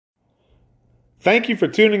Thank you for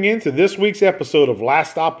tuning in to this week's episode of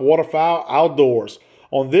Last Stop Waterfowl Outdoors.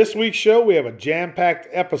 On this week's show, we have a jam-packed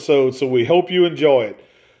episode, so we hope you enjoy it.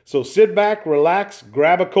 So sit back, relax,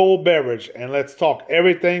 grab a cold beverage, and let's talk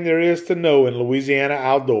everything there is to know in Louisiana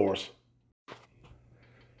outdoors.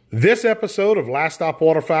 This episode of Last Stop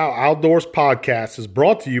Waterfowl Outdoors podcast is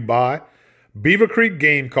brought to you by Beaver Creek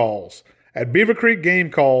Game Calls. At Beaver Creek Game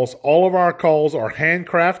Calls, all of our calls are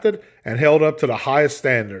handcrafted and held up to the highest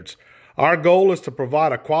standards. Our goal is to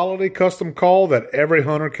provide a quality custom call that every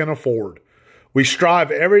hunter can afford. We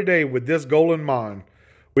strive every day with this goal in mind.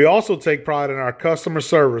 We also take pride in our customer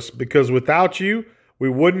service because without you, we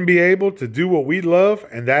wouldn't be able to do what we love,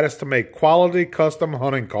 and that is to make quality custom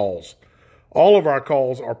hunting calls. All of our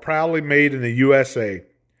calls are proudly made in the USA.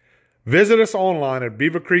 Visit us online at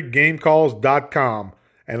beavercreekgamecalls.com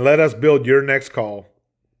and let us build your next call.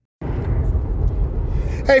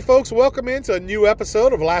 Hey folks, welcome into a new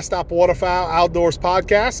episode of Last Stop Waterfowl Outdoors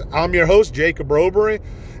podcast. I'm your host, Jacob Robery,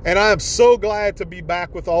 and I am so glad to be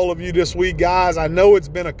back with all of you this week, guys. I know it's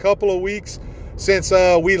been a couple of weeks since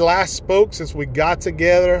we last spoke, since we got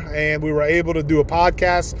together and we were able to do a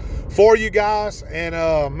podcast for you guys. And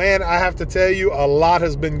man, I have to tell you, a lot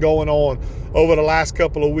has been going on over the last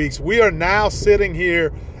couple of weeks. We are now sitting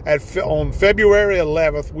here on February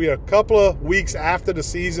 11th. We are a couple of weeks after the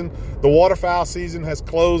season. The waterfowl season has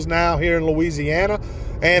closed now here in Louisiana,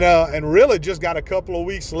 and really just got a couple of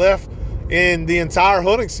weeks left in the entire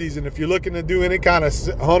hunting season. If you're looking to do any kind of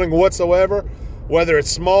hunting whatsoever, whether it's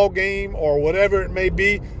small game or whatever it may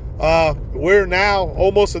be, we're now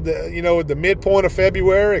almost at the midpoint of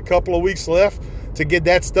February. A couple of weeks left to get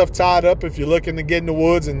that stuff tied up if you're looking to get in the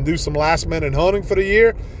woods and do some last minute hunting for the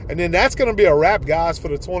year. And then that's going to be a wrap, guys, for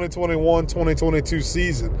the 2021-2022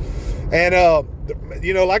 season. And,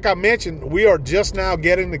 like I mentioned, we are just now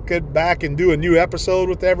getting to get back and do a new episode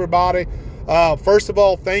with everybody. First of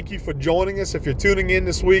all, thank you for joining us. If you're tuning in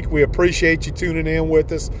this week, we appreciate you tuning in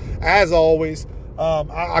with us. As always,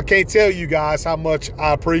 I can't tell you guys how much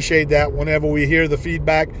I appreciate that whenever we hear the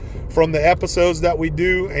feedback from the episodes that we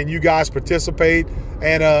do and you guys participate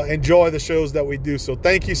and enjoy the shows that we do. So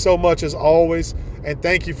thank you so much as always, and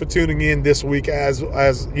thank you for tuning in this week as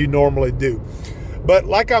you normally do. But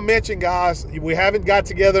like I mentioned, guys, we haven't got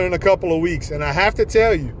together in a couple of weeks, and I have to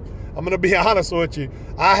tell you, I'm going to be honest with you,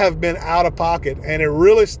 I have been out of pocket, and it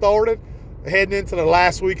really started heading into the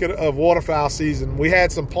last week of waterfowl season. We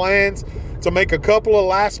had some plans to make a couple of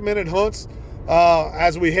last-minute hunts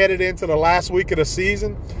as we headed into the last week of the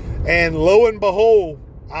season. And lo and behold,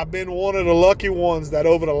 I've been one of the lucky ones that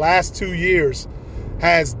over the last 2 years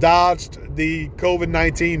has dodged the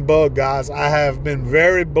COVID-19 bug, guys. I have been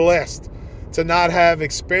very blessed to not have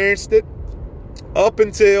experienced it up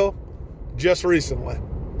until just recently.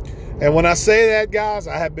 And when I say that, guys,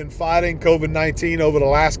 I have been fighting COVID-19 over the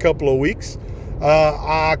last couple of weeks.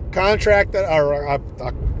 I contracted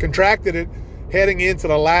it heading into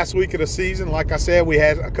the last week of the season. Like I said, we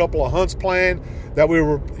had a couple of hunts planned that we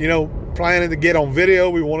were, planning to get on video.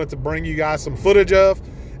 We wanted to bring you guys some footage of,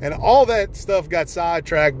 and all that stuff got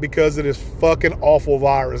sidetracked because of this fucking awful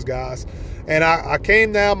virus, guys. And I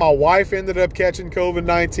came down, my wife ended up catching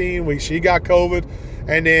COVID-19. She got COVID,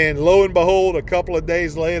 and then lo and behold, a couple of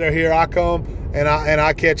days later, here I come, and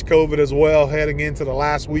I catch COVID as well heading into the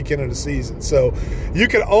last weekend of the season. So you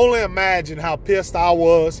can only imagine how pissed I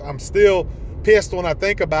was. I'm still pissed when I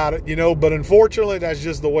think about it, but unfortunately that's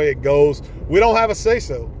just the way it goes. We don't have a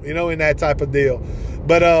say-so, in that type of deal.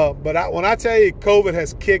 But when I tell you COVID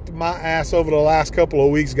has kicked my ass over the last couple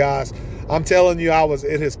of weeks, guys, I'm telling you,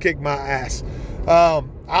 it has kicked my ass. I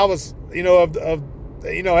was,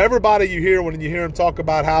 everybody you hear when you hear them talk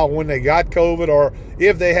about how when they got COVID or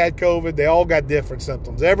if they had COVID, they all got different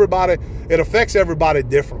symptoms. It affects everybody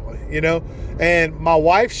differently, And my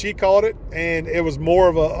wife, she caught it, and it was more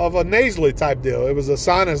of a nasally type deal. It was a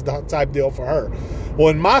sinus type deal for her. Well,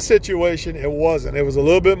 in my situation, it wasn't. It was a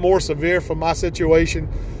little bit more severe for my situation,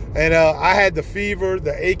 and I had the fever,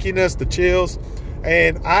 the achiness, the chills,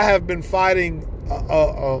 and I have been fighting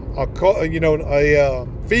a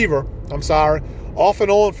fever. Off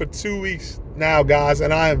and on for 2 weeks now, guys,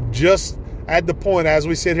 and I am just at the point as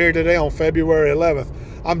we sit here today on February 11th.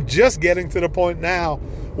 I'm just getting to the point now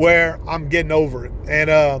where I'm getting over it, and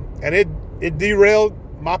it derailed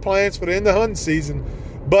my plans for the end of hunting season,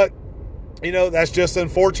 but that's just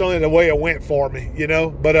unfortunately the way it went for me,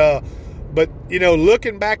 But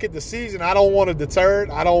looking back at the season, I don't want to deter it.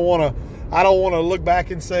 I don't want to look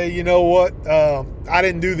back and say, I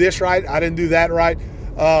didn't do this right, I didn't do that right.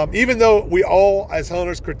 Even though we all, as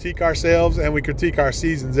hunters, critique ourselves and we critique our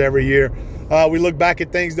seasons every year, we look back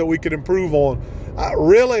at things that we could improve on.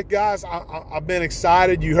 Really, guys, I've been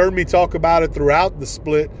excited. You heard me talk about it throughout the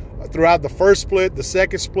split, throughout the first split, the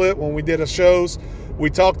second split when we did our shows. We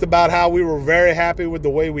talked about how we were very happy with the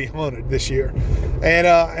way we hunted this year.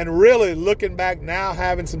 And really looking back now,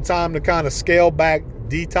 having some time to kind of scale back,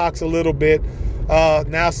 detox a little bit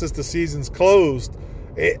now since the season's closed,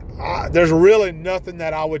 there's really nothing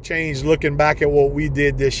that I would change looking back at what we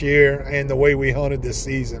did this year and the way we hunted this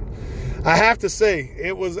season. I have to say,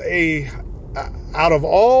 it was out of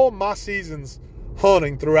all my seasons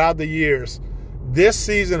hunting throughout the years, this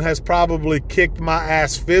season has probably kicked my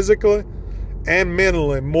ass physically and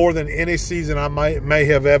mentally more than any season I may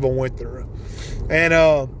have ever went through. And,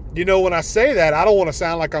 when I say that, I don't want to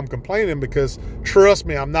sound like I'm complaining, because trust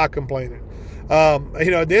me, I'm not complaining. At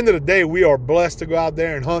the end of the day, we are blessed to go out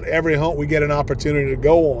there and hunt every hunt we get an opportunity to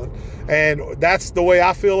go on. And that's the way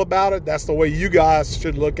I feel about it. That's the way you guys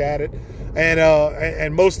should look at it.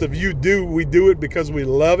 And most of you do. We do it because we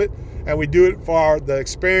love it, and we do it for the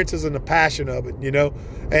experiences and the passion of it,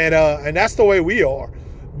 and that's the way we are.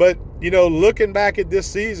 But, looking back at this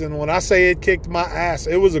season, when I say it kicked my ass,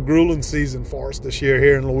 it was a grueling season for us this year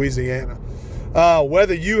here in Louisiana.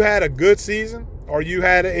 Whether you had a good season or you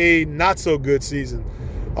had a not so good season,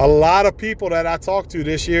 a lot of people that I talked to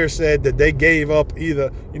this year said that they gave up either,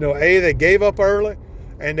 they gave up early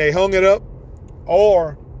and they hung it up,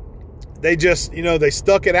 or they just, they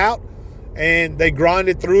stuck it out and they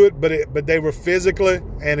grinded through it, but they were physically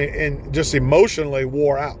and just emotionally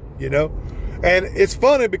wore out, And it's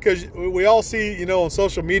funny because we all see, on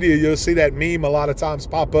social media, you'll see that meme a lot of times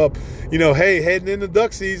pop up, hey, heading into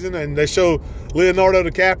duck season, and they show Leonardo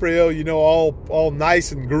DiCaprio, all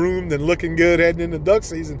nice and groomed and looking good heading into duck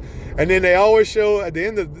season. And then they always show at the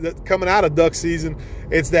end of coming out of duck season,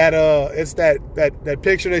 it's that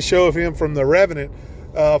picture they show of him from The Revenant.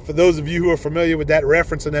 For those of you who are familiar with that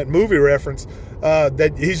reference and that movie reference,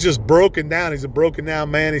 that he's just broken down. He's a broken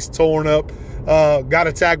down man. He's torn up. Got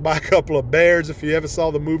attacked by a couple of bears. If you ever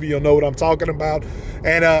saw the movie, you'll know what I'm talking about.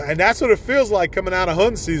 And that's what it feels like coming out of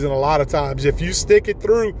hunting season a lot of times. If you stick it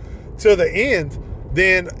through to the end,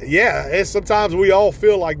 then sometimes we all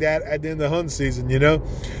feel like that at the end of hunting season,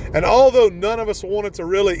 And although none of us want it to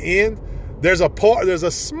really end, there's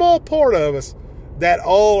a small part of us that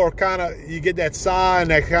all are you get that sigh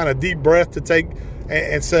and that kind of deep breath to take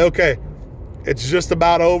and say, okay, it's just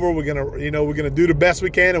about over. We're gonna do the best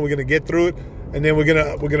we can, and we're gonna get through it, and then we're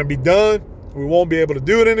gonna be done. We won't be able to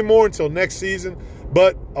do it anymore until next season.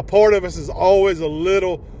 But a part of us is always a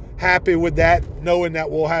little happy with that, knowing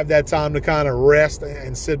that we'll have that time to kind of rest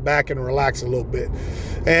and sit back and relax a little bit.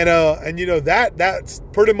 And that's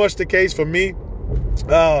pretty much the case for me.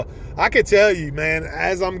 I can tell you, man,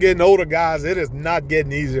 as I'm getting older, guys, it is not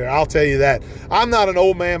getting easier. I'll tell you that. I'm not an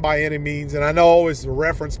old man by any means, and I know I always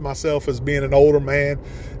reference myself as being an older man.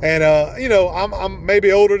 And, I'm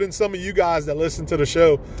maybe older than some of you guys that listen to the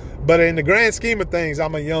show, but in the grand scheme of things,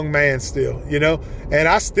 I'm a young man still, and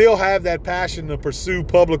I still have that passion to pursue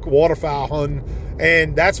public waterfowl hunting,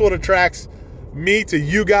 and that's what attracts me to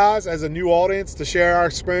you guys as a new audience to share our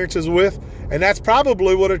experiences with. And that's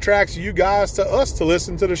probably what attracts you guys to us to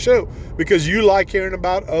listen to the show, because you like hearing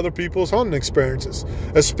about other people's hunting experiences,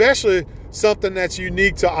 especially something that's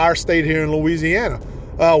unique to our state here in Louisiana.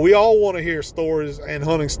 We all want to hear stories and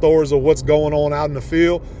hunting stories of what's going on out in the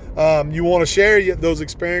field. You want to share those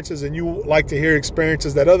experiences, and you like to hear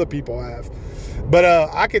experiences that other people have. But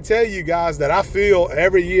I can tell you guys that I feel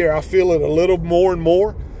every year, I feel it a little more and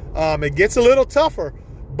more. It gets a little tougher,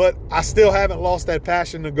 but I still haven't lost that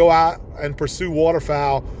passion to go out and pursue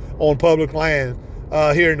waterfowl on public land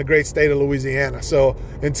here in the great state of Louisiana. So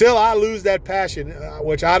until I lose that passion,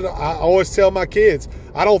 which I always tell my kids,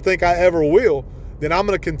 I don't think I ever will, then I'm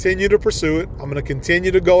going to continue to pursue it. I'm going to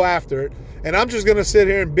continue to go after it. And I'm just going to sit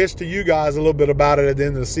here and bitch to you guys a little bit about it at the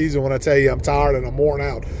end of the season when I tell you I'm tired and I'm worn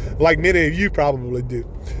out, like many of you probably do.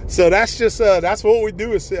 So that's just, that's what we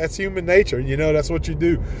do. That's human nature. That's what you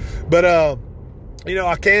do. But,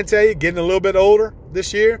 I can tell you, getting a little bit older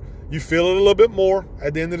this year, you feel it a little bit more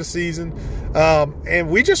at the end of the season. And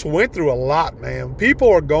we just went through a lot, man.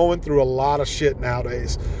 People are going through a lot of shit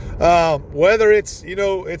nowadays. Whether it's,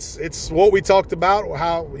 it's what we talked about,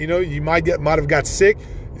 how, you might have got sick.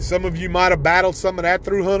 Some of you might have battled some of that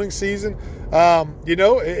through hunting season.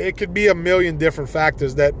 It could be a million different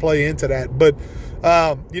factors that play into that. But,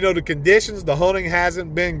 the conditions, the hunting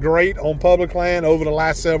hasn't been great on public land over the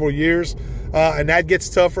last several years. And that gets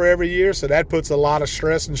tougher every year. So that puts a lot of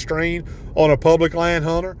stress and strain on a public land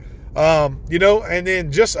hunter. And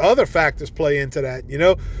then just other factors play into that.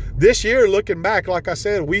 This year, looking back, like I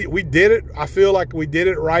said, we did it. I feel like we did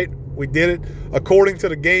it right. We did it according to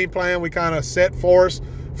the game plan we kind of set for us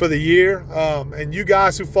for the year. And you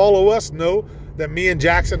guys who follow us know that me and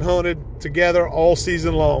Jackson hunted together all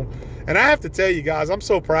season long. And I have to tell you guys, I'm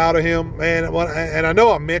so proud of him, man. And I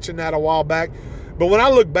know I mentioned that a while back, but when I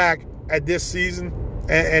look back at this season,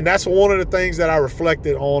 and that's one of the things that I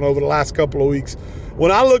reflected on over the last couple of weeks.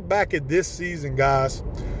 When I look back at this season, guys,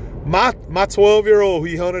 my 12-year-old,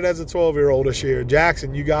 he hunted as a 12-year-old this year.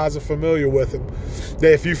 Jackson, you guys are familiar with him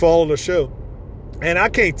if you follow the show. And I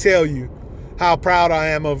can't tell you how proud I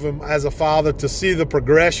am of him as a father to see the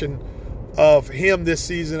progression of him this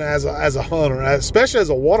season as a hunter, especially as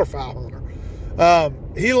a waterfowl hunter.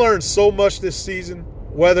 He learned so much this season,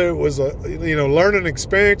 whether it was learning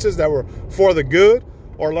experiences that were for the good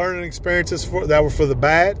or learning experiences that were for the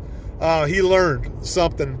bad. He learned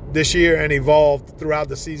something this year and evolved throughout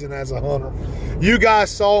the season as a hunter. You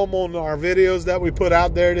guys saw him on our videos that we put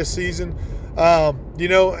out there this season. Yeah,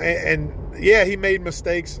 he made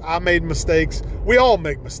mistakes. I made mistakes. We all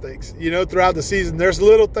make mistakes, throughout the season. There's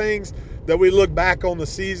little things that we look back on the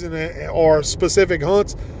season or specific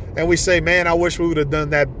hunts and we say, man, I wish we would have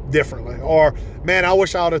done that differently. Or, man, I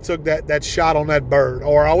wish I would have took that shot on that bird.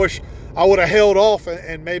 Or I wish I would have held off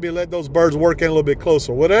and maybe let those birds work in a little bit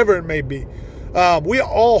closer, whatever it may be. We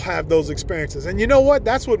all have those experiences. And you know what?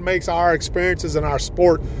 That's what makes our experiences in our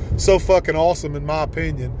sport so fucking awesome, in my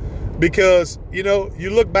opinion. Because, you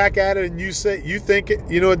look back at it and you think, at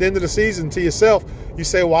the end of the season to yourself, you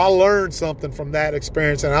say, well, I learned something from that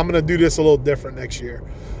experience and I'm going to do this a little different next year.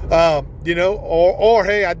 Or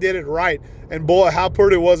hey, I did it right. And boy, how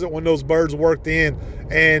pretty was it when those birds worked in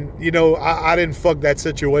and, I didn't fuck that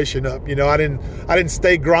situation up. I didn't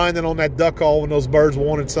stay grinding on that duck call when those birds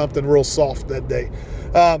wanted something real soft that day.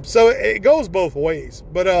 So it goes both ways.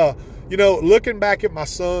 But, looking back at my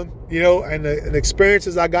son, and the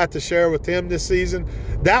experiences I got to share with him this season,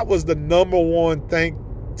 that was the number one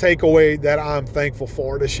takeaway that I'm thankful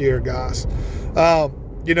for this year, guys.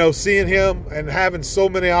 Seeing him and having so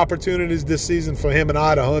many opportunities this season for him and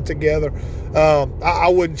I to hunt together, I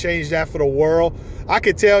wouldn't change that for the world. I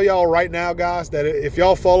could tell y'all right now, guys, that if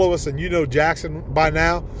y'all follow us and Jackson by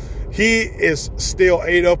now, he is still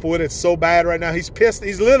ate up with it so bad right now. He's pissed.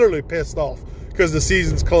 He's literally pissed off because the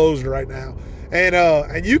season's closed right now.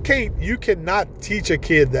 And you cannot teach a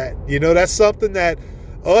kid that. That's something that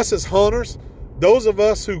us as hunters, those of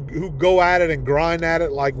us who go at it and grind at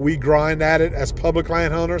it like we grind at it as public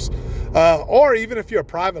land hunters, or even if you're a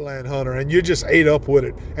private land hunter and you're just ate up with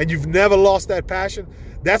it and you've never lost that passion,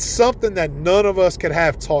 that's something that none of us could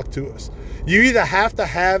have taught to us. You either have to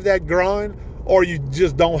have that grind or you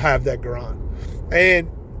just don't have that grind. And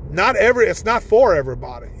it's not for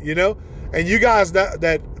everybody, And you guys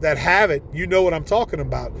that have it, what I'm talking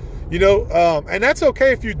about. And that's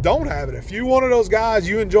okay if you don't have it. If you're one of those guys,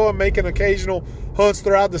 you enjoy making occasional hunts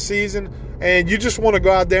throughout the season and you just want to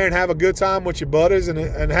go out there and have a good time with your buddies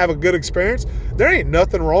and have a good experience, there ain't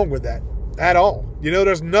nothing wrong with that at all.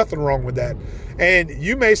 There's nothing wrong with that. And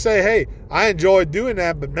you may say, hey, I enjoy doing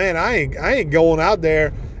that, but man, I ain't going out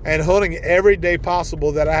there and hunting every day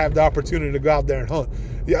possible that I have the opportunity to go out there and hunt.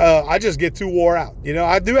 I just get too wore out.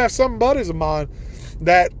 I do have some buddies of mine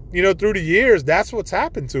that, through the years, that's what's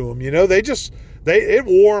happened to them. It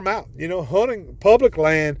wore them out. Hunting public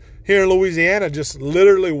land here in Louisiana just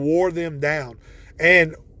literally wore them down.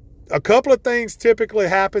 And a couple of things typically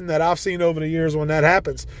happen that I've seen over the years when that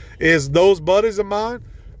happens is those buddies of mine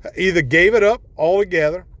either gave it up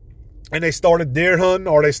altogether and they started deer hunting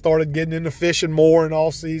or they started getting into fishing more in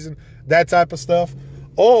off season, that type of stuff,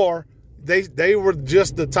 or they were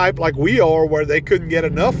just the type like we are where they couldn't get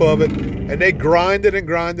enough of it and they grinded and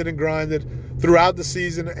grinded and grinded throughout the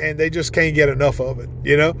season and they just can't get enough of it,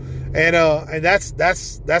 and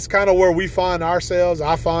that's kind of where we find ourselves.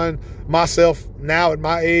 I find myself now at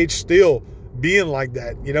my age still being like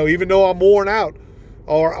that, even though I'm worn out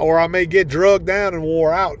or I may get drugged down and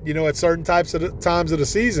wore out, at certain times of the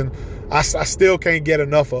season, I still can't get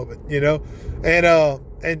enough of it,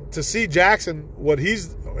 and to see Jackson, what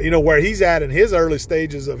he's where he's at in his early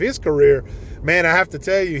stages of his career, man, I have to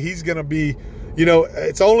tell you, he's going to be,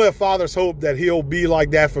 it's only a father's hope that he'll be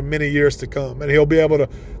like that for many years to come. And he'll be able to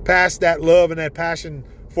pass that love and that passion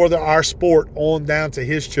for our sport on down to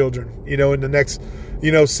his children, in the next,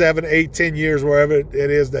 7, 8, 10 years, wherever it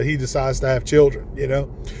is that he decides to have children,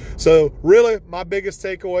 So really, my biggest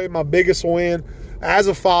takeaway, my biggest win as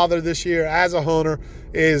a father this year, as a hunter,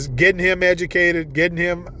 is getting him educated, getting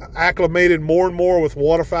him acclimated more and more with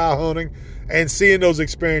waterfowl hunting, and seeing those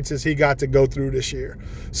experiences he got to go through this year.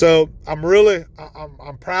 So I'm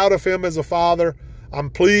proud of him as a father. I'm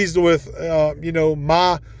pleased with,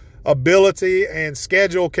 my ability and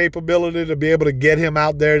schedule capability to be able to get him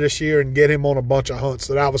out there this year and get him on a bunch of hunts.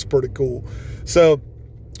 So that was pretty cool. So,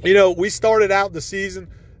 we started out the season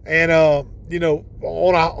and,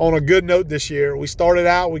 on a good note this year. We started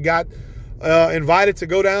out, we got invited to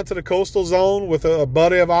go down to the coastal zone with a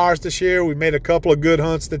buddy of ours this year. We made a couple of good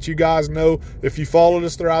hunts that you guys know. If you followed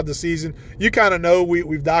us throughout the season, you kind of know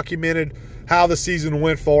we've documented how the season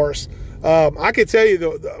went for us. I can tell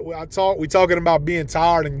you, we talking about being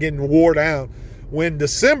tired and getting wore down. When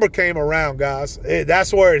December came around, guys,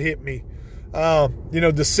 that's where it hit me.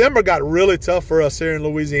 December got really tough for us here in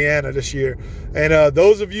Louisiana this year. And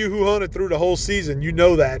those of you who hunted through the whole season, you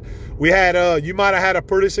know that. We had, you might have had a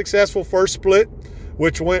pretty successful first split,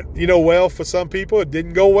 which went, well for some people. It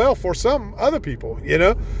didn't go well for some other people,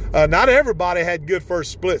 Not everybody had good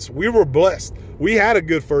first splits. We were blessed. We had a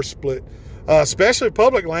good first split. Especially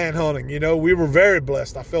public land hunting, we were very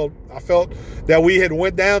blessed. I felt that we had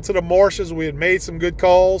went down to the marshes. We had made some good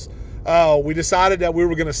calls. We decided that we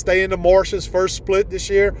were going to stay in the marshes first split this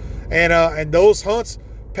year, and those hunts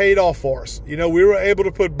paid off for us. We were able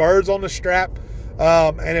to put birds on the strap,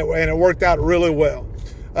 and it worked out really well.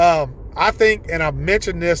 I think, and I've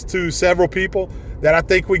mentioned this to several people, that I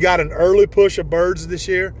think we got an early push of birds this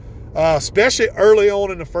year. Especially early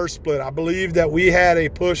on in the first split. I believe that we had a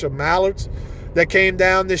push of mallards that came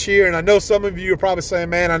down this year. And I know some of you are probably saying,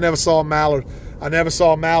 man, I never saw a mallard. I never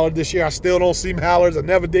saw a mallard this year. I still don't see mallards. I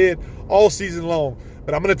never did all season long.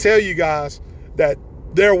 But I'm going to tell you guys that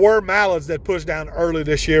there were mallards that pushed down early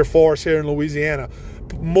this year for us here in Louisiana.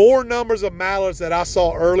 More numbers of mallards that I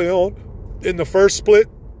saw early on in the first split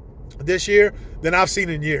this year than I've seen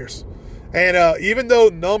in years. And even though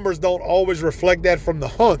numbers don't always reflect that from the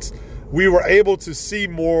hunts, we were able to see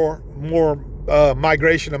more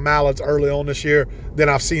migration of mallards early on this year than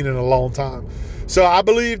I've seen in a long time. So I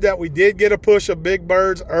believe that we did get a push of big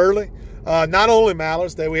birds early. Not only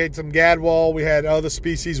mallards, that we had some gadwall, we had other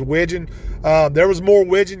species, widgeon. There was more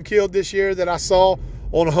widgeon killed this year that I saw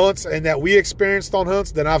on hunts and that we experienced on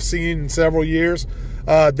hunts than I've seen in several years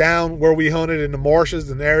down where we hunted in the marshes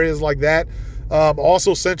and areas like that.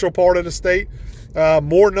 Also central part of the state,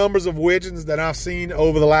 more numbers of widgeons than I've seen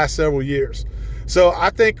over the last several years. So I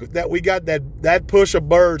think that we got that push of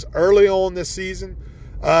birds early on this season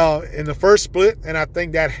in the first split, and I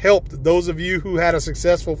think that helped those of you who had a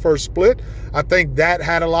successful first split. I think that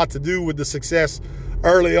had a lot to do with the success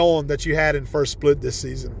early on that you had in first split this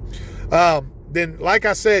season. Then, like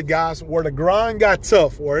I said, guys, where the grind got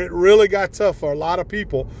tough, where it really got tough for a lot of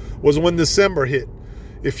people was when December hit.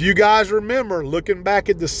 If you guys remember, looking back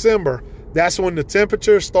at December, that's when the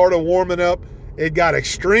temperatures started warming up. It got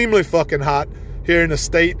extremely fucking hot here in the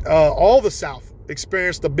state. All the South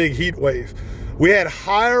experienced a big heat wave. We had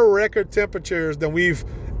higher record temperatures than we've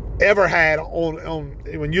ever had on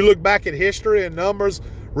when you look back at history and numbers,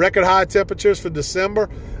 record high temperatures for December.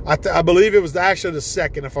 I believe it was actually the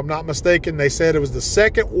second, if I'm not mistaken. They said it was the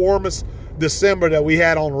second warmest December that we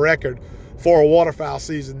had on record for a waterfowl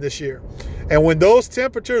season this year. And when those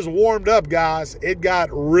temperatures warmed up, guys, it got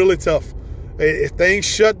really tough. Things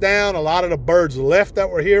shut down. A lot of the birds left that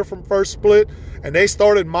were here from first split, and they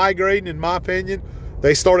started migrating, in my opinion.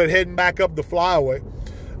 They started heading back up the flyway.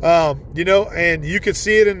 And you could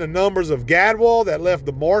see it in the numbers of gadwall that left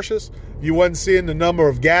the marshes. You wasn't seeing the number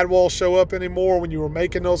of gadwall show up anymore when you were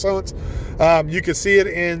making those hunts. You could see it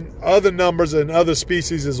in other numbers and other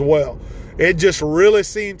species as well. It just really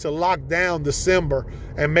seemed to lock down December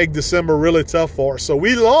and make December really tough for us. So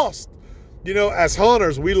we lost, as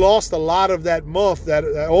hunters, we lost a lot of that month, that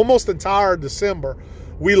almost entire December.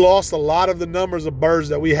 We lost a lot of the numbers of birds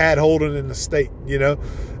that we had holding in the state,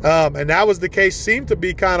 and that was the case, seemed to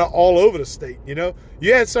be kind of all over the state.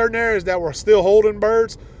 You had certain areas that were still holding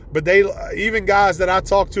birds, but even guys that I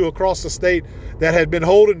talked to across the state that had been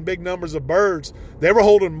holding big numbers of birds, they were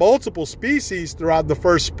holding multiple species throughout the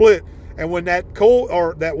first split. And when that cold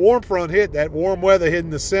or that warm front hit, that warm weather hit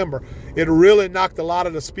in December, it really knocked a lot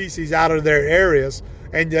of the species out of their areas,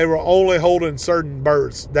 and they were only holding certain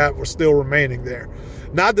birds that were still remaining there.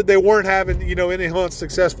 Not that they weren't having, any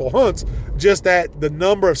successful hunts, just that the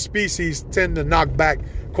number of species tend to knock back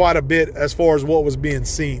quite a bit as far as what was being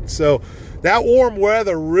seen. So that warm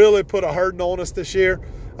weather really put a hurting on us this year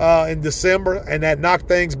in December, and that knocked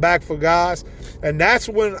things back for guys. And that's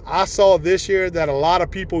when I saw this year that a lot of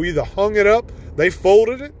people either hung it up, they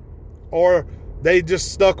folded it, or they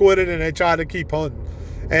just stuck with it and they tried to keep hunting.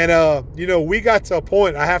 And, we got to a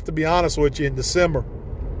point, I have to be honest with you, in December,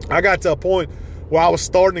 I got to a point where I was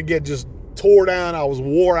starting to get just tore down. I was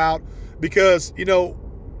wore out because,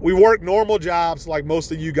 we work normal jobs like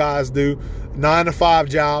most of you guys do, 9 to 5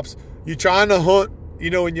 jobs. You're trying to hunt,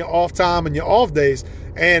 in your off time and your off days.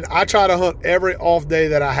 And I try to hunt every off day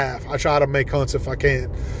that I have. I try to make hunts if I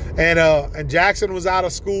can. And Jackson was out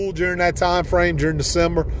of school during that time frame, during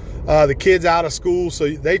December. The kid's out of school, so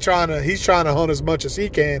he's trying to hunt as much as he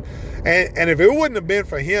can. And if it wouldn't have been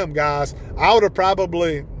for him, guys, I would have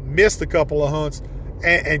probably missed a couple of hunts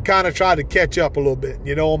and kind of tried to catch up a little bit,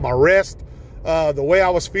 on my rest. The way I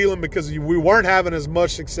was feeling, because we weren't having as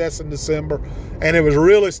much success in December, and it was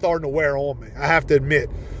really starting to wear on me, I have to admit.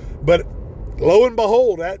 But lo and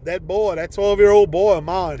behold, that 12-year-old boy of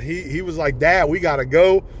mine, he was like, Dad, we got to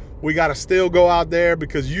go. We got to still go out there,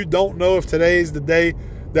 because you don't know if today's the day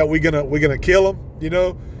that we're gonna kill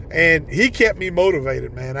him, And he kept me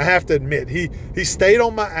motivated, man. I have to admit, he stayed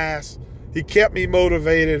on my ass. He kept me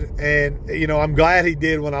motivated, and I'm glad he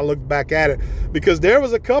did when I look back at it, because there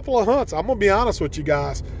was a couple of hunts. I'm gonna be honest with you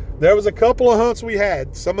guys. There was a couple of hunts we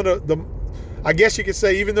had. Some of the I guess you could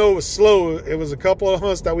say, even though it was slow, it was a couple of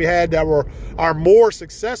hunts that we had that were our more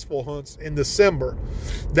successful hunts in December,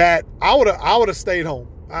 that I would have stayed home.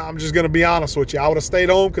 I'm just gonna be honest with you. I would have stayed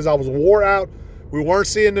home because I was wore out. We weren't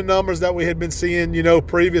seeing the numbers that we had been seeing,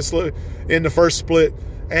 previously in the first split.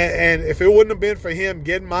 And if it wouldn't have been for him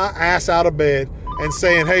getting my ass out of bed and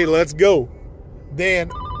saying, hey, let's go,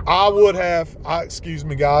 then I would have, excuse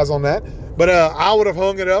me, guys, on that, but I would have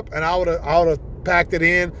hung it up, and I would have packed it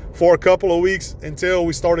in for a couple of weeks until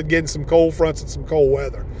we started getting some cold fronts and some cold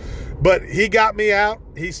weather. But he got me out.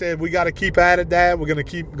 He said, we got to keep at it, Dad. We're going to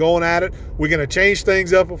keep going at it. We're going to change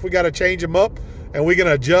things up if we got to change them up. And we're going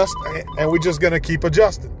to adjust, and we're just going to keep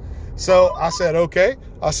adjusting. So I said, okay.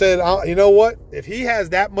 I said, you know what? If he has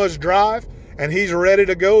that much drive and he's ready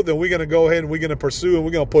to go, then we're going to go ahead and we're going to pursue, and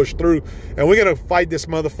we're going to push through, and we're going to fight this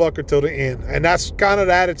motherfucker till the end. And that's kind of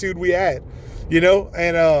the attitude we had,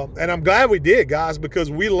 and I'm glad we did, guys,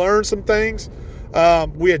 because we learned some things.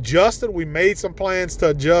 We adjusted. We made some plans to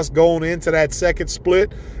adjust going into that second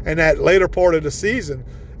split and that later part of the season.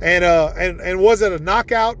 And was it a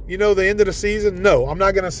knockout, the end of the season? No, I'm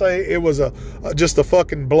not going to say it was just a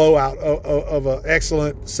fucking blowout of an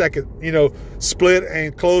excellent second, split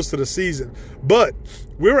and close to the season. But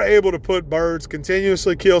we were able to put birds,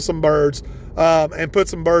 continuously kill some birds, and put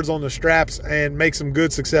some birds on the straps and make some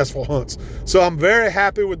good, successful hunts. So I'm very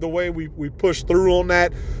happy with the way we pushed through on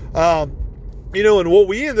that. And what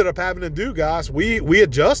we ended up having to do, guys, we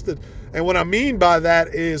adjusted. And what I mean by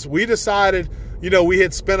that is we decided, we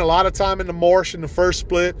had spent a lot of time in the marsh in the first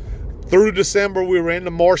split. Through December, we were in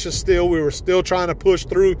the marshes still. We were still trying to push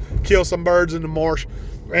through, kill some birds in the marsh.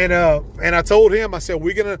 And I told him, I said,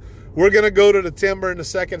 we're gonna go to the timber in the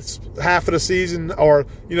second half of the season, or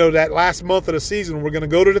that last month of the season. We're gonna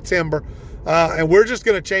go to the timber, and we're just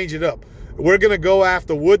gonna change it up. We're going to go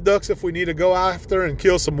after wood ducks if we need to go after and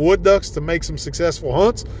kill some wood ducks to make some successful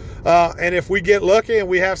hunts. And if we get lucky and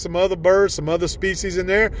we have some other birds, some other species in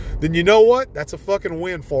there, then you know what? That's a fucking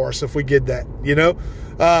win for us if we get that,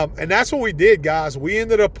 And that's what we did, guys. We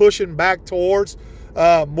ended up pushing back towards,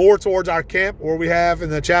 more towards our camp where we have in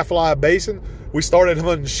the Atchafalaya Basin. We started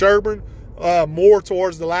hunting Sherburne, more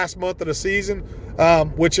towards the last month of the season,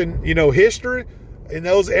 which in, history, in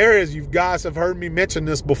those areas, you guys have heard me mention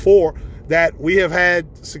this before, that we have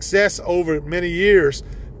had success over many years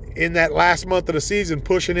in that last month of the season,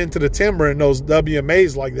 pushing into the timber in those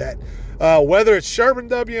WMAs like that. Whether it's Sherburne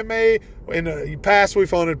WMA, in the past we've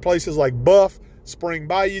hunted places like Buff, Spring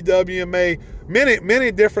Bayou WMA,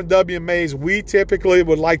 many different WMAs. We typically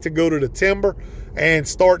would like to go to the timber and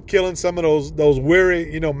start killing some of those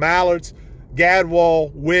weary, mallards,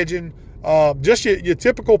 gadwall, widgeon, just your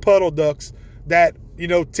typical puddle ducks that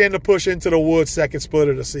tend to push into the woods second split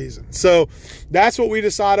of the season. So that's what we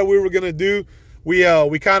decided we were going to do. We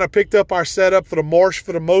kind of picked up our setup for the marsh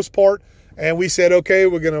for the most part, and we said, okay,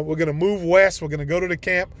 we're gonna move west. We're gonna go to the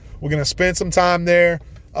camp. We're gonna spend some time there,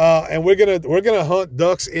 and we're gonna hunt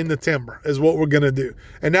ducks in the timber is what we're gonna do,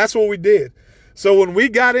 and that's what we did. So when we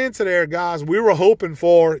got into there, guys, we were hoping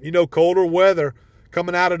for colder weather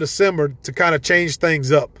coming out of December to kind of change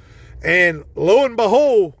things up, and lo and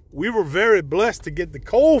behold, we were very blessed to get the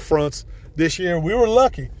cold fronts this year. We were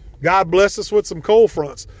lucky. God blessed us with some cold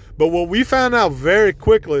fronts. But what we found out very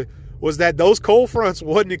quickly was that those cold fronts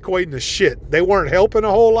wasn't equating to shit. They weren't helping a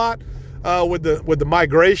whole lot with the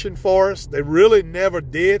migration for us. They really never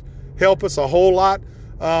did help us a whole lot,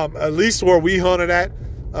 at least where we hunted at.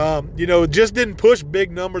 It just didn't push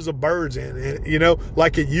big numbers of birds in,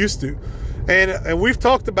 like it used to. And we've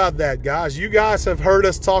talked about that, guys. You guys have heard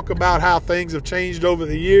us talk about how things have changed over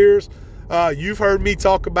the years. You've heard me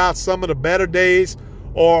talk about some of the better days,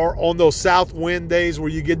 or on those south wind days where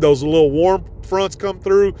you get those little warm fronts come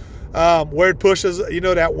through. where it pushes,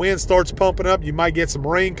 that wind starts pumping up. You might get some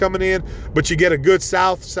rain coming in, but you get a good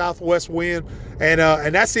southwest wind, and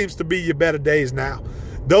that seems to be your better days now.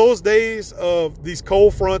 Those days of these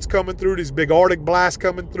cold fronts coming through, these big Arctic blasts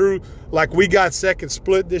coming through, like we got second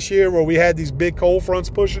split this year where we had these big cold fronts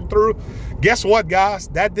pushing through. Guess what, guys?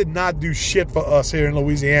 That did not do shit for us here in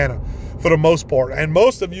Louisiana for the most part. And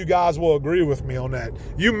most of you guys will agree with me on that.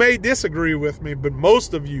 You may disagree with me, but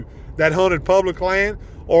most of you that hunted public land,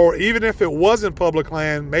 or even if it wasn't public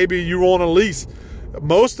land, maybe you were on a lease,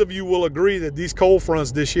 most of you will agree that these cold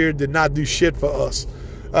fronts this year did not do shit for us.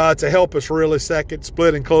 To help us really second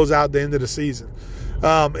split and close out the end of the season.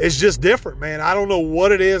 It's just different, man. I don't know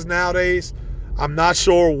what it is nowadays. I'm not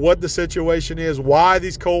sure what the situation is, why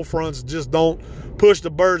these cold fronts just don't push the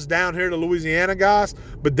birds down here to Louisiana, guys,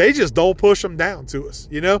 but they just don't push them down to us.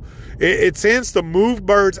 It tends to move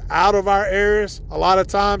birds out of our areas. A lot of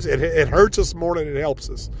times it hurts us more than it helps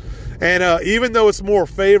us. And even though it's more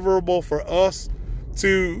favorable for us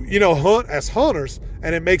to, hunt as hunters,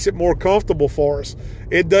 and it makes it more comfortable for us,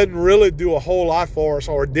 it doesn't really do a whole lot for us,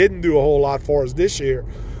 or didn't do a whole lot for us this year,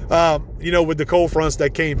 with the cold fronts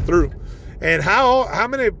that came through. And how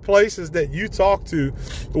many places that you talk to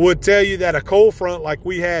would tell you that a cold front, like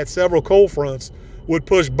we had several cold fronts, would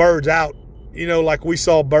push birds out, like we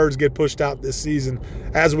saw birds get pushed out this season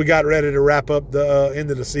as we got ready to wrap up the end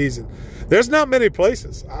of the season. There's not many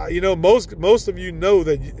places. Most of you know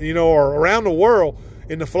that, or around the world,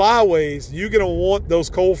 in the flyways, you're going to want those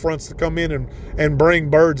cold fronts to come in and bring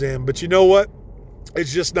birds in. But you know what?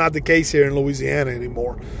 It's just not the case here in Louisiana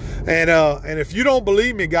anymore. And if you don't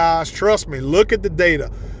believe me, guys, trust me, look at the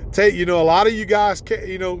data. A lot of you guys,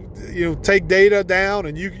 take data down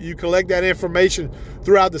and you collect that information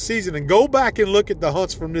throughout the season, and go back and look at the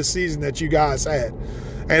hunts from this season that you guys had.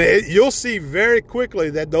 And you'll see very quickly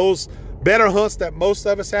that those better hunts that most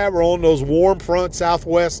of us have were on those warm front,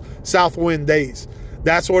 southwest, south wind days.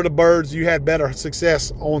 That's where the birds, you had better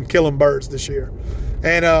success on killing birds this year.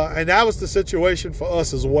 And that was the situation for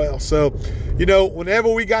us as well. So, whenever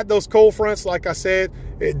we got those cold fronts, like I said,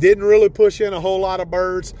 it didn't really push in a whole lot of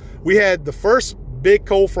birds. We had the first big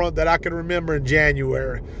cold front that I can remember in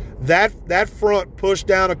January. That front pushed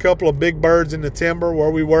down a couple of big birds in the timber where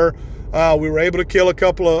we were. We were able to kill a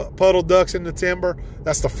couple of puddle ducks in the timber.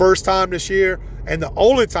 That's the first time this year, and the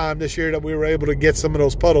only time this year that we were able to get some of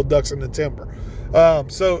those puddle ducks in the timber.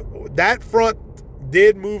 So that front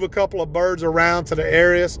did move a couple of birds around to the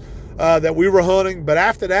areas that we were hunting, but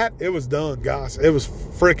after that, it was done, guys. It was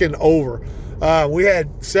freaking over. We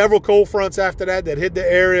had several cold fronts after that hit the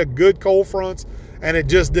area, good cold fronts, and it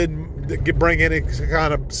just didn't bring any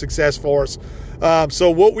kind of success for us. So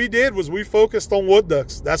what we did was we focused on wood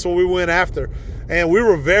ducks. That's what we went after, and we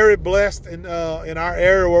were very blessed in our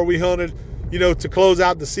area where we hunted, to close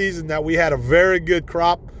out the season, that we had a very good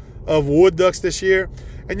crop of wood ducks this year.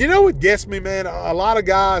 And what gets me, man, a lot of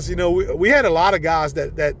guys, we had a lot of guys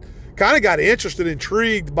that kind of got interested,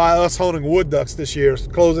 intrigued by us hunting wood ducks this year,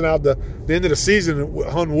 closing out the end of the season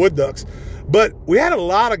hunting wood ducks. But we had a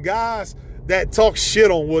lot of guys that talk shit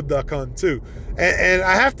on wood duck hunting too. And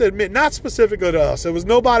I have to admit, not specifically to us. It was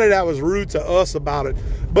nobody that was rude to us about it.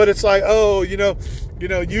 But it's like, oh, you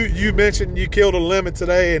mentioned you killed a limit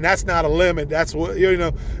today, and that's not a limit. That's what,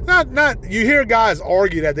 not. You hear guys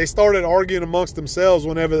argue that. They started arguing amongst themselves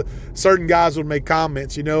whenever certain guys would make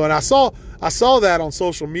comments, and I saw that on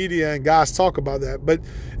social media, and guys talk about that. But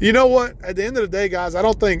you know what? At the end of the day, guys, I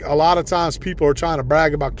don't think a lot of times people are trying to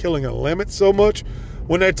brag about killing a limit so much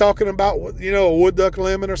when they're talking about, a wood duck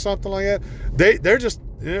limit or something like that. They're just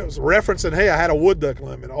referencing, hey, I had a wood duck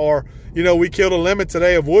limit, or we killed a limit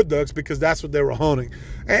today of wood ducks because that's what they were hunting.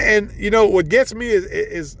 And what gets me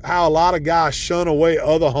is how a lot of guys shun away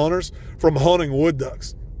other hunters from hunting wood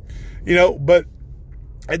ducks. But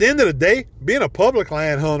at the end of the day, being a public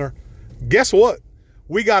land hunter, guess what?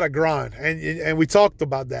 We got to grind. And we talked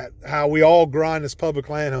about that, how we all grind as public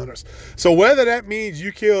land hunters. So whether that means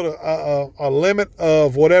you killed a limit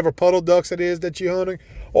of whatever puddle ducks it is that you're hunting,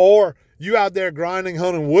 or you out there grinding,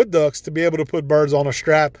 hunting wood ducks to be able to put birds on a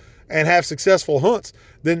strap and have successful hunts,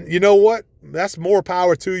 then you know what? That's more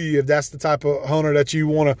power to you if that's the type of hunter that you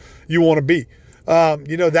want to be.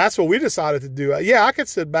 That's what we decided to do. Yeah, I could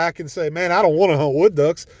sit back and say, man, I don't want to hunt wood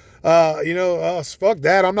ducks. Fuck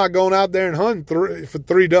that. I'm not going out there and hunting for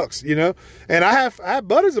three ducks, And I have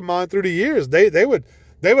buddies of mine through the years. They would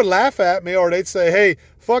laugh at me, or they'd say, hey,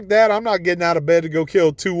 fuck that. I'm not getting out of bed to go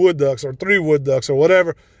kill 2 wood ducks or 3 wood ducks or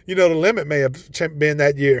whatever, the limit may have been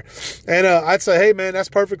that year. And I'd say, hey, man, that's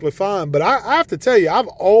perfectly fine. But I have to tell you, I've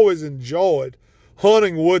always enjoyed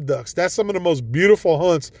hunting wood ducks. That's some of the most beautiful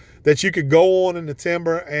hunts that you could go on in the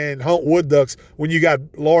timber and hunt wood ducks when you got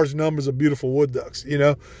large numbers of beautiful wood ducks, you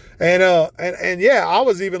know? And yeah, I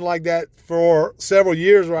was even like that for several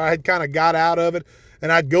years where I had kind of got out of it,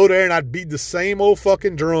 and I'd go there and I'd beat the same old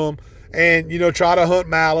fucking drum and, you know, try to hunt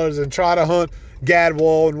mallards and try to hunt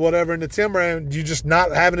gadwall and whatever in the timber, and you're just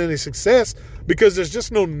not having any success because there's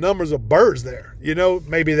just no numbers of birds there, you know,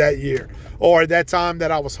 maybe that year or at that time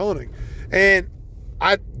that I was hunting. And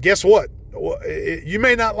guess what? You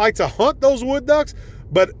may not like to hunt those wood ducks,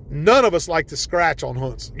 but none of us like to scratch on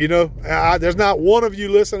hunts. You know, there's not one of you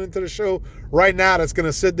listening to the show right now that's going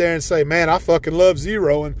to sit there and say, man, I fucking love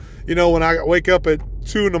zero. And, you know, when I wake up at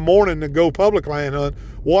 2 a.m. to go public land hunt,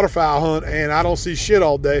 waterfowl hunt, and I don't see shit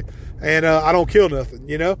all day and I don't kill nothing,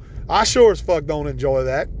 you know, I sure as fuck don't enjoy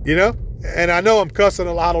that, you know. And I know I'm cussing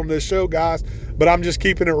a lot on this show, guys, but I'm just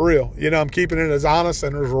keeping it real. You know, I'm keeping it as honest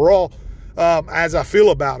and as raw as I feel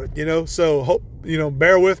about it, you know. So hope, you know,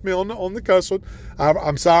 bear with me on the cuss one.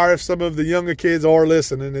 I'm sorry if some of the younger kids are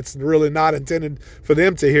listening. It's really not intended for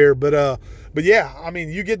them to hear, but yeah, I mean,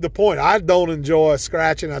 you get the point. I don't enjoy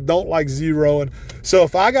scratching. I don't like zeroing. So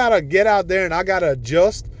if I gotta get out there and I gotta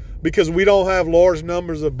adjust because we don't have large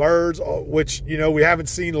numbers of birds, which, you know, we haven't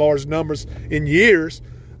seen large numbers in years,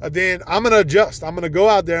 then I'm gonna adjust. I'm gonna go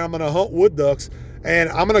out there. I'm gonna hunt wood ducks. And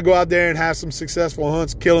I'm going to go out there and have some successful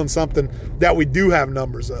hunts killing something that we do have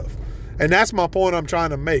numbers of. And that's my point I'm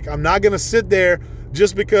trying to make. I'm not going to sit there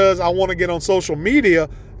just because I want to get on social media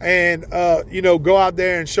and, you know, go out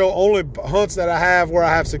there and show only hunts that I have where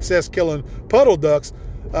I have success killing puddle ducks.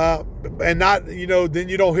 And not, you know, then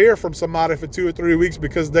you don't hear from somebody for 2 or 3 weeks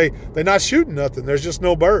because they're not shooting nothing. There's just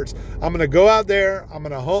no birds. I'm going to go out there. I'm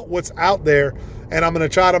going to hunt what's out there. And I'm going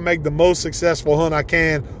to try to make the most successful hunt I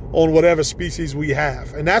can on whatever species we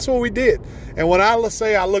have. And that's what we did. And when let's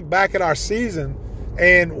say I look back at our season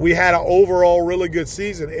and we had an overall really good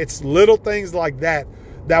season, it's little things like that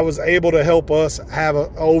that was able to help us have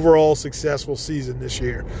an overall successful season this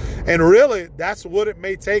year. And really, that's what it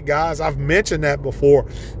may take, guys. I've mentioned that before.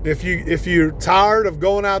 If you're tired of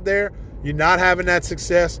going out there, you're not having that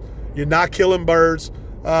success, you're not killing birds,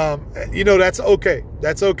 you know, that's okay.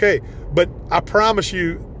 That's okay. But I promise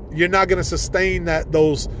you, you're not going to sustain that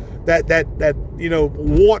you know,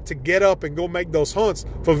 want to get up and go make those hunts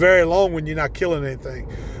for very long when you're not killing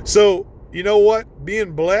anything. So, you know what?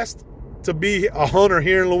 Being blessed to be a hunter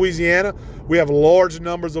here in Louisiana, we have large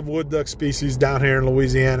numbers of wood duck species down here in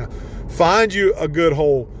Louisiana. Find you a good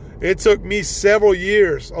hole. It took me several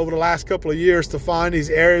years over the last couple of years to find these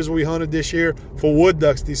areas we hunted this year for wood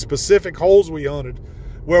ducks, these specific holes we hunted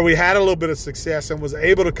where we had a little bit of success and was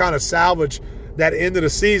able to kind of salvage that end of the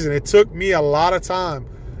season. It took me a lot of time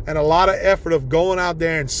and a lot of effort of going out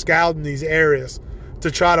there and scouting these areas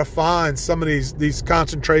to try to find some of these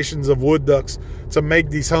concentrations of wood ducks to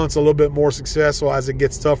make these hunts a little bit more successful as it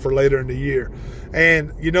gets tougher later in the year.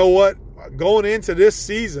 And you know what? Going into this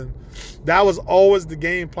season, that was always the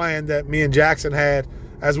game plan that me and Jackson had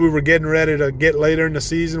as we were getting ready to get later in the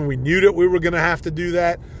season. We knew that we were going to have to do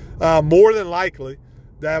that. More than likely,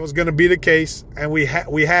 that was going to be the case. And we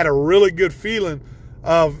had a really good feeling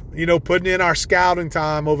of, you know, putting in our scouting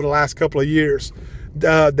time over the last couple of years,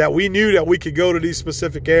 that we knew that we could go to these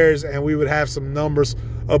specific areas and we would have some numbers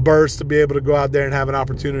of birds to be able to go out there and have an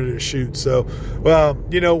opportunity to shoot. So,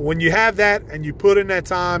 you know, when you have that and you put in that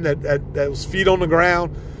time that was feet on the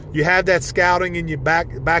ground, you have that scouting in your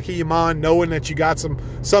back of your mind, knowing that you got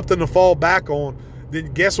something to fall back on,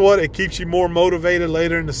 then guess what? It keeps you more motivated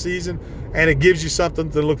later in the season, and it gives you something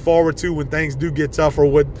to look forward to when things do get tougher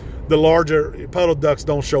with the larger puddle ducks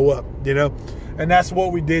don't show up, you know? And that's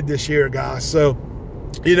what we did this year, guys. So,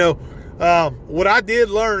 you know, what I did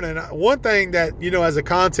learn, and one thing that, you know, as a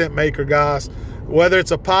content maker, guys, whether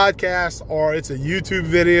it's a podcast or it's a YouTube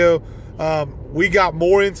video, we got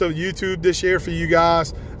more into YouTube this year for you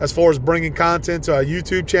guys as far as bringing content to our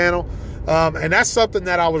YouTube channel. And that's something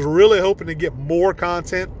that I was really hoping to get more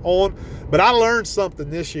content on. But I learned something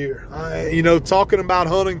this year, you know, talking about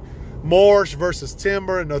hunting marsh versus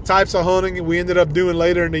timber and the types of hunting we ended up doing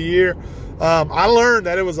later in the year. I learned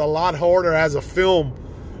that it was a lot harder as a film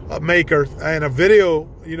maker and a video,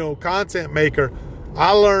 you know, content maker.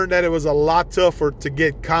 I learned that it was a lot tougher to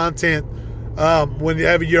get content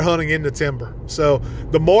whenever you're hunting in the timber. So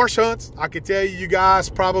the marsh hunts, I can tell you guys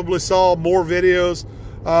probably saw more videos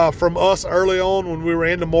from us early on when we were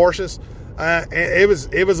in the marshes. And it was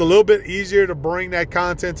a little bit easier to bring that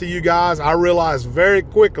content to you guys. I realized very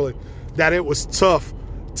quickly that it was tough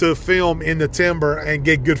to film in the timber and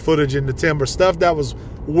get good footage in the timber, stuff that was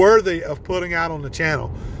worthy of putting out on the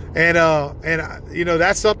channel. And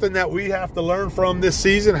that's something that we have to learn from this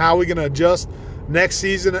season, how we're going to adjust next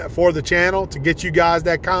season for the channel to get you guys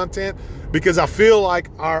that content, because I feel like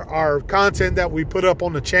our content that we put up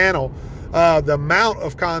on the channel, the amount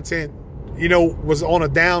of content, was on a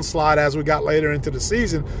downslide as we got later into the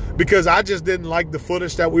season, because I just didn't like the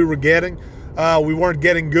footage that we were getting. We weren't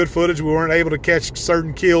getting good footage. We weren't able to catch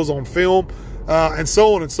certain kills on film, and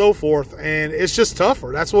so on and so forth. And it's just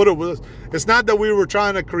tougher. That's what it was. It's not that we were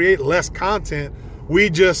trying to create less content. We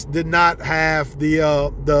just did not have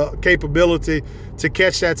the capability to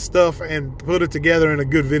catch that stuff and put it together in a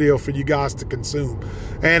good video for you guys to consume.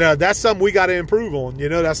 And that's something we got to improve on.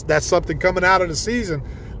 That's something coming out of the season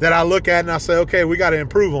that I look at and I say, okay, we got to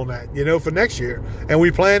improve on that, for next year. And we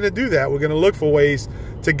plan to do that. We're going to look for ways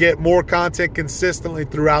to get more content consistently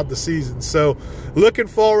throughout the season. So looking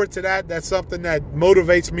forward to that. That's something that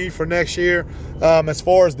motivates me for next year as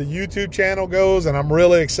far as the YouTube channel goes. And I'm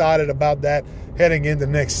really excited about that heading into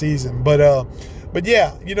next season. But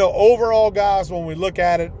yeah, overall, guys, when we look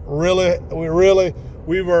at it,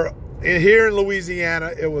 we were here in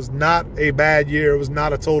Louisiana. It was not a bad year. It was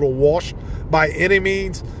not a total wash by any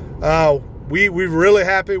means. We're really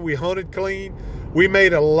happy. We hunted clean. We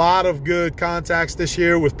made a lot of good contacts this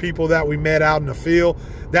year with people that we met out in the field.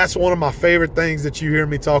 That's one of my favorite things that you hear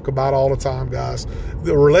me talk about all the time, guys.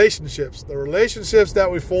 The relationships that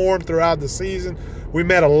we formed throughout the season. We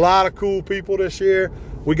met a lot of cool people this year.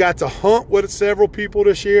 We got to hunt with several people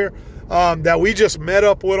this year that we just met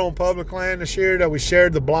up with on public land this year, that we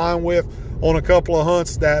shared the blind with on a couple of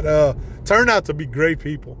hunts that turned out to be great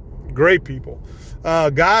people. Great people.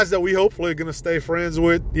 Guys that we hopefully are going to stay friends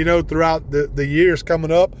with, throughout the years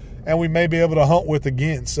coming up, and we may be able to hunt with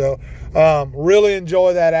again. So really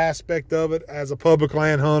enjoy that aspect of it as a public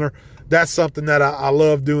land hunter. That's something that I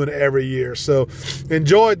love doing every year. So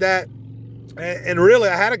enjoyed that. And really,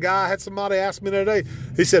 I had somebody ask me the other day.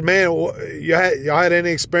 He said, man, y'all had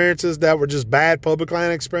any experiences that were just bad public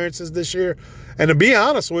land experiences this year? And to be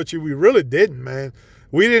honest with you, we really didn't, man.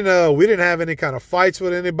 We didn't have any kind of fights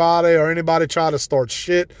with anybody, or anybody try to start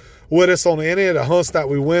shit with us on any of the hunts that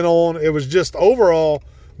we went on. It was just overall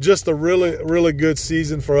just a really, really good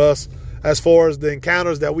season for us as far as the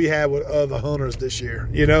encounters that we had with other hunters this year,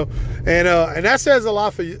 And that says a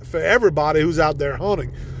lot for everybody who's out there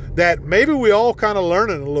hunting, that maybe we all kind of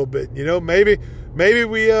learning a little bit, Maybe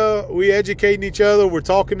we educating each other. We're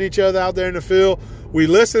talking to each other out there in the field. We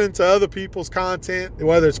listening to other people's content,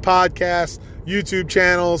 whether it's podcasts, YouTube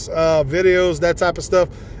channels, videos, that type of stuff.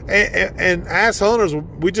 And as hunters,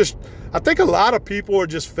 I think a lot of people are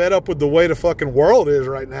just fed up with the way the fucking world is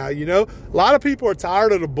right now, A lot of people are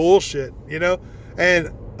tired of the bullshit, And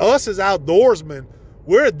us as outdoorsmen,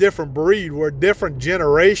 we're a different breed. We're a different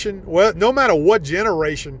generation. Well, no matter what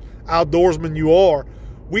generation outdoorsman you are,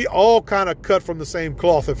 we all kind of cut from the same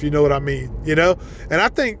cloth, if you know what I mean, And I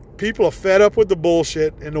think people are fed up with the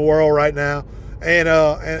bullshit in the world right now.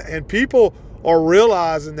 And people are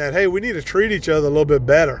realizing that, hey, we need to treat each other a little bit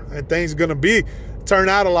better, and things are going to turn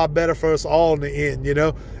out a lot better for us all in the end,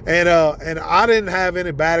 And I didn't have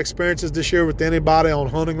any bad experiences this year with anybody on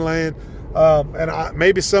hunting land.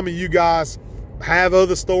 Maybe some of you guys have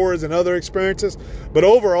other stories and other experiences, but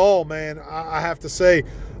overall, man, I have to say,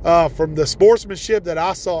 from the sportsmanship that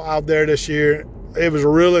I saw out there this year, it was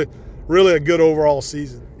really, really a good overall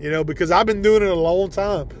season, because I've been doing it a long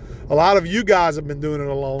time. A lot of you guys have been doing it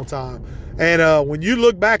a long time. And when you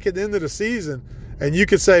look back at the end of the season, and you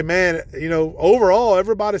could say, man, overall,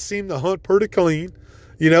 everybody seemed to hunt pretty clean.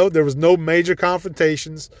 There was no major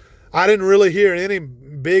confrontations. I didn't really hear any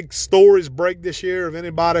big stories break this year of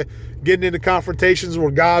anybody getting into confrontations where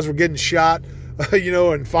guys were getting shot,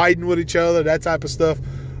 and fighting with each other, that type of stuff.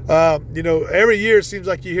 Every year it seems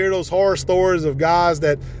like you hear those horror stories of guys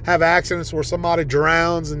that have accidents where somebody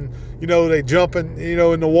drowns and, they jump in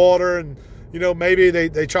the water, and, maybe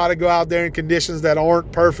they try to go out there in conditions that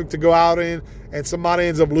aren't perfect to go out in, and somebody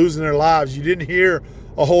ends up losing their lives. You didn't hear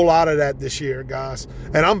a whole lot of that this year, guys.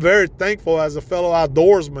 And I'm very thankful as a fellow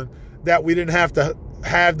outdoorsman that we didn't have to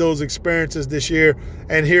have those experiences this year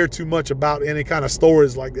and hear too much about any kind of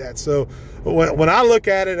stories like that. So when I look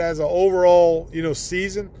at it as an overall,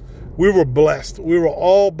 season, we were blessed. We were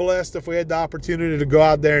all blessed if we had the opportunity to go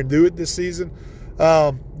out there and do it this season.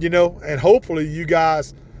 And hopefully you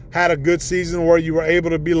guys had a good season where you were able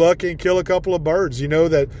to be lucky and kill a couple of birds,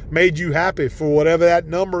 that made you happy for whatever that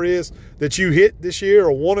number is that you hit this year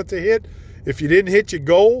or wanted to hit. If you didn't hit your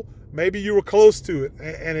goal, maybe you were close to it,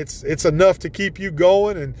 and it's enough to keep you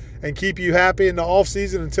going and keep you happy in the off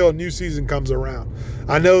season until a new season comes around.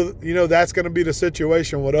 I know, that's going to be the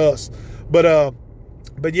situation with us, but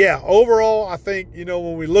But yeah, overall, I think,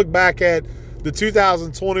 when we look back at the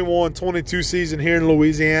 2021-22 season here in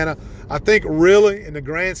Louisiana, I think really in the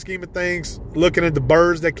grand scheme of things, looking at the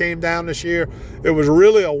birds that came down this year, it was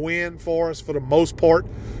really a win for us for the most part,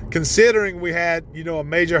 considering we had, a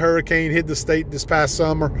major hurricane hit the state this past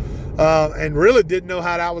summer, and really didn't know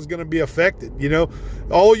how that was going to be affected.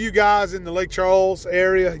 All you guys in the Lake Charles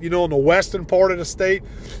area, in the western part of the state,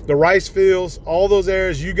 the rice fields, all those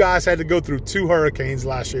areas, you guys had to go through 2 hurricanes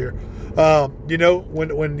last year.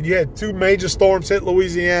 When you had 2 major storms hit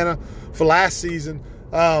Louisiana for last season,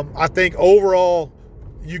 I think overall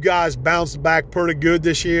you guys bounced back pretty good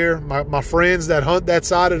this year. My friends that hunt that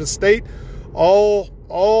side of the state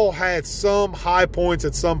all had some high points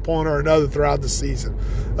at some point or another throughout the season.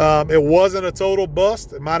 It wasn't a total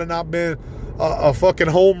bust. It might have not been a fucking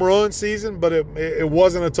home run season, but it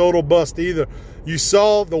wasn't a total bust either. You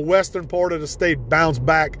saw the western part of the state bounce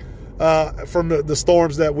back from the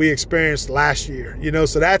storms that we experienced last year,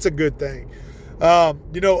 so that's a good thing.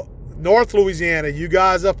 North Louisiana, you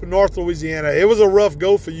guys up in North Louisiana, it was a rough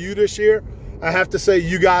go for you this year. I have to say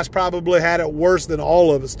you guys probably had it worse than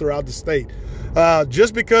all of us throughout the state.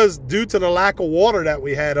 Just because due to the lack of water that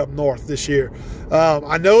we had up north this year.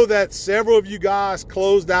 I know that several of you guys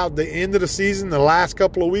closed out the end of the season, the last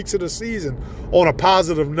couple of weeks of the season, on a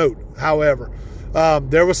positive note. However,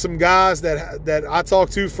 there were some guys that I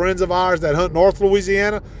talked to, friends of ours that hunt North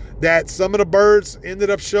Louisiana, that some of the birds ended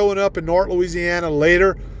up showing up in North Louisiana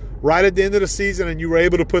later, right at the end of the season, and you were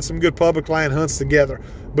able to put some good public land hunts together.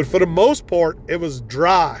 But for the most part, it was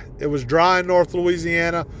dry. It was dry in North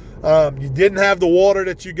Louisiana. You didn't have the water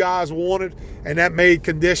that you guys wanted, and that made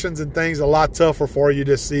conditions and things a lot tougher for you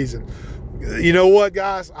this season. You know what,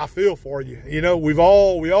 guys? I feel for you. We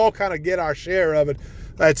all kind of get our share of it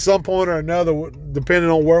at some point or another,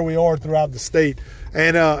 depending on where we are throughout the state.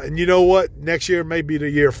 And you know what? Next year may be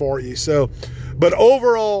the year for you. So, but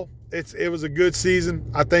overall, it was a good season.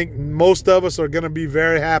 I think most of us are going to be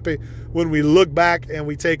very happy when we look back and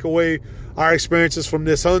we take away our experiences from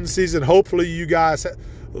this hunting season. Hopefully you guys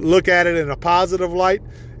look at it in a positive light,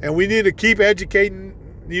 and we need to keep educating,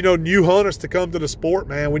 new hunters to come to the sport,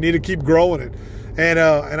 man. We need to keep growing it. And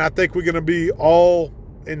I think we're going to be all,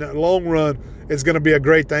 in the long run, it's going to be a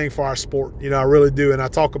great thing for our sport. I really do. And I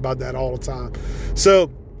talk about that all the time. So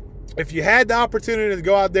if you had the opportunity to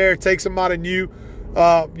go out there, take somebody new,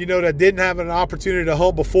 that didn't have an opportunity to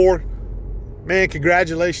hunt before, man,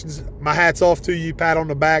 congratulations. My hat's off to you. Pat on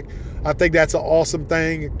the back. I think that's an awesome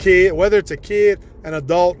thing. A kid, whether it's a kid, an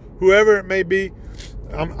adult, whoever it may be,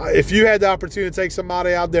 if you had the opportunity to take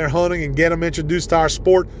somebody out there hunting and get them introduced to our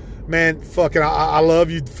sport, man, fucking, I love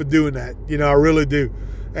you for doing that. I really do.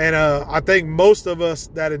 And I think most of us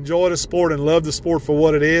that enjoy the sport and love the sport for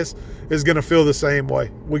what it is going to feel the same way.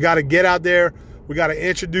 We got to get out there. We got to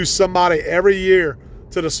introduce somebody every year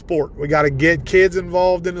to the sport. We got to get kids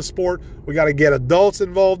involved in the sport. We got to get adults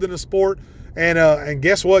involved in the sport. And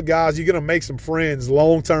guess what, guys? You're going to make some friends,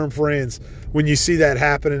 long-term friends, when you see that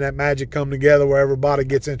happen and that magic come together where everybody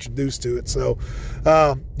gets introduced to it. So,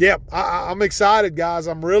 I'm excited, guys.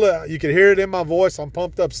 You can hear it in my voice. I'm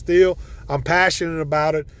pumped up still. I'm passionate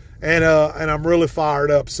about it, and I'm really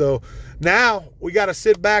fired up. So now we got to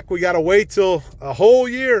sit back. We got to wait till a whole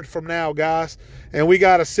year from now, guys, and we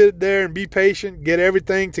got to sit there and be patient, get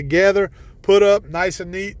everything together, put up nice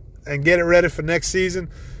and neat, and get it ready for next season.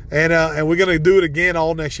 And we're going to do it again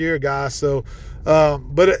all next year, guys. So,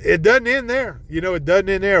 but it doesn't end there. It doesn't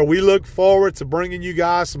end there. We look forward to bringing you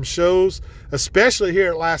guys some shows, especially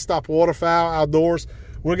here at Last Stop Waterfowl Outdoors.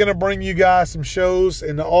 We're going to bring you guys some shows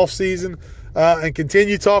in the off season and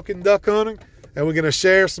continue talking duck hunting. And we're going to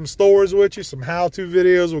share some stories with you, some how-to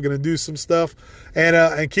videos. We're going to do some stuff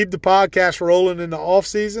and keep the podcast rolling in the off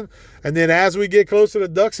season. And then as we get closer to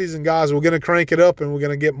duck season, guys, we're going to crank it up and we're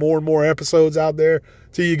going to get more and more episodes out there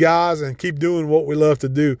to you guys and keep doing what we love to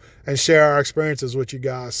do and share our experiences with you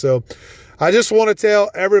guys. So I just want to tell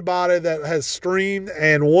everybody that has streamed,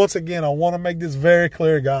 and once again, I want to make this very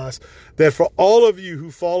clear, guys, that for all of you who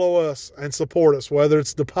follow us and support us, whether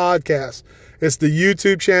it's the podcast, it's the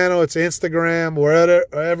YouTube channel, it's Instagram,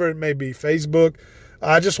 wherever it may be, Facebook,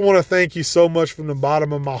 I just want to thank you so much from the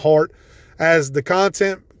bottom of my heart. As the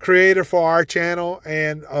content creator for our channel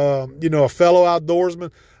and, a fellow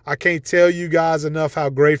outdoorsman, I can't tell you guys enough how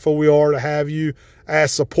grateful we are to have you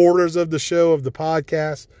as supporters of the show, of the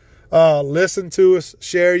podcast. Listen to us,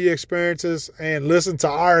 share your experiences, and listen to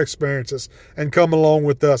our experiences and come along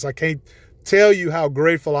with us. I can't tell you how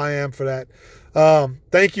grateful I am for that.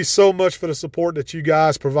 Thank you so much for the support that you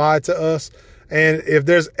guys provide to us. And if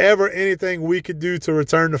there's ever anything we could do to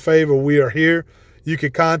return the favor, we are here. You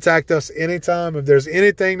can contact us anytime. If there's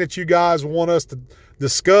anything that you guys want us to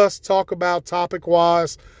discuss, talk about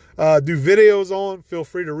topic-wise, do videos on, feel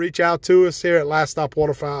free to reach out to us here at Last Stop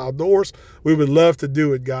Waterfowl Outdoors. We would love to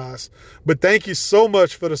do it, guys. But thank you so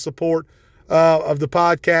much for the support of the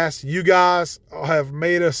podcast. You guys have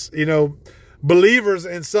made us, believers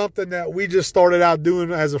in something that we just started out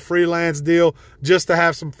doing as a freelance deal just to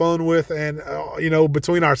have some fun with and,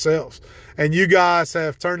 between ourselves. And you guys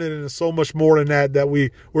have turned it into so much more than that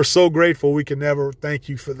we're so grateful. We can never thank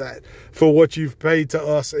you for that, for what you've paid to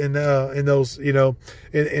us in those,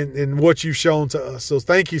 in what you've shown to us. So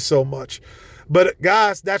thank you so much. But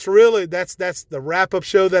guys, that's the wrap-up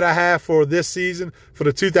show that I have for this season, for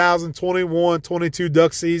the 2021-22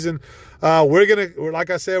 duck season. We're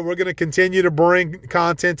gonna continue to bring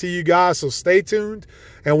content to you guys, so stay tuned,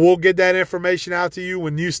 and we'll get that information out to you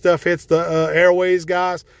when new stuff hits the airways,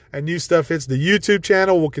 guys, and new stuff hits the YouTube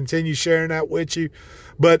channel. We'll continue sharing that with you.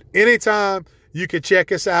 But anytime, you can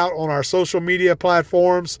check us out on our social media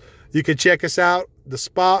platforms. You can check us out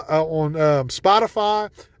on Spotify,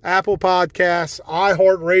 Apple Podcasts,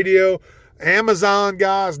 iHeartRadio, Amazon,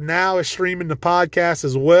 guys, now is streaming the podcast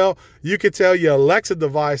as well. You can tell your Alexa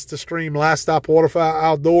device to stream Last Stop Waterfowl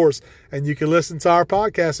Outdoors, and you can listen to our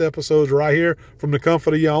podcast episodes right here from the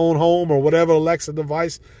comfort of your own home or whatever Alexa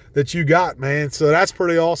device that you got, man. So that's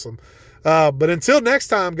pretty awesome. But until next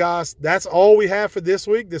time, guys, that's all we have for this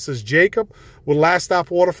week. This is Jacob with Last Stop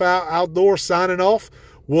Waterfowl Outdoors signing off.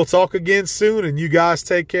 We'll talk again soon, and you guys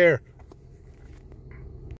take care.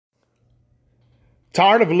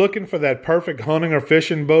 Tired of looking for that perfect hunting or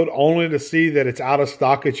fishing boat only to see that it's out of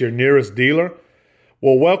stock at your nearest dealer?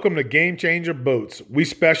 Well, welcome to Game Changer Boats. We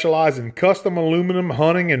specialize in custom aluminum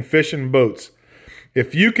hunting and fishing boats.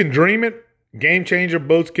 If you can dream it, Game Changer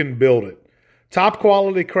Boats can build it. Top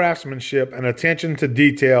quality craftsmanship and attention to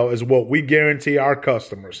detail is what we guarantee our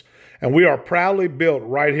customers, and we are proudly built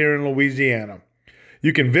right here in Louisiana.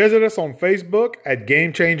 You can visit us on Facebook at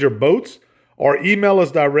Game Changer Boats, or email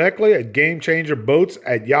us directly at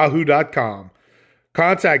gamechangerboats@yahoo.com.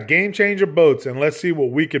 Contact Game Changer Boats and let's see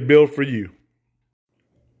what we can build for you.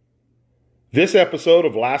 This episode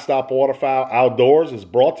of Last Stop Waterfowl Outdoors is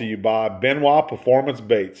brought to you by Benoit Performance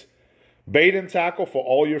Baits. Bait and tackle for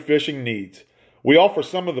all your fishing needs. We offer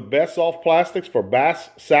some of the best soft plastics for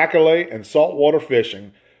bass, sac-a-lait, and saltwater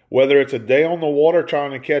fishing. Whether it's a day on the water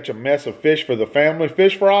trying to catch a mess of fish for the family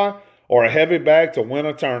fish fry, or a heavy bag to win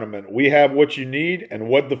a tournament, we have what you need and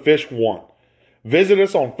what the fish want. Visit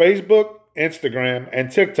us on Facebook, Instagram,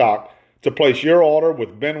 and TikTok to place your order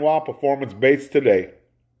with Benoit Performance Baits today.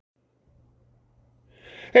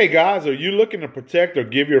 Hey guys, are you looking to protect or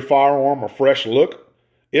give your firearm a fresh look?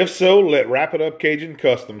 If so, let Wrap It Up Cajun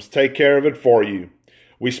Customs take care of it for you.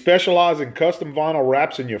 We specialize in custom vinyl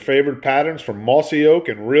wraps in your favorite patterns from mossy oak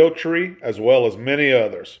and Realtree, as well as many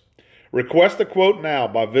others. Request a quote now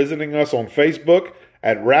by visiting us on Facebook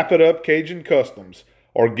at Wrap It Up Cajun Customs,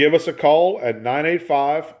 or give us a call at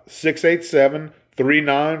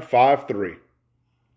 985-687-3953.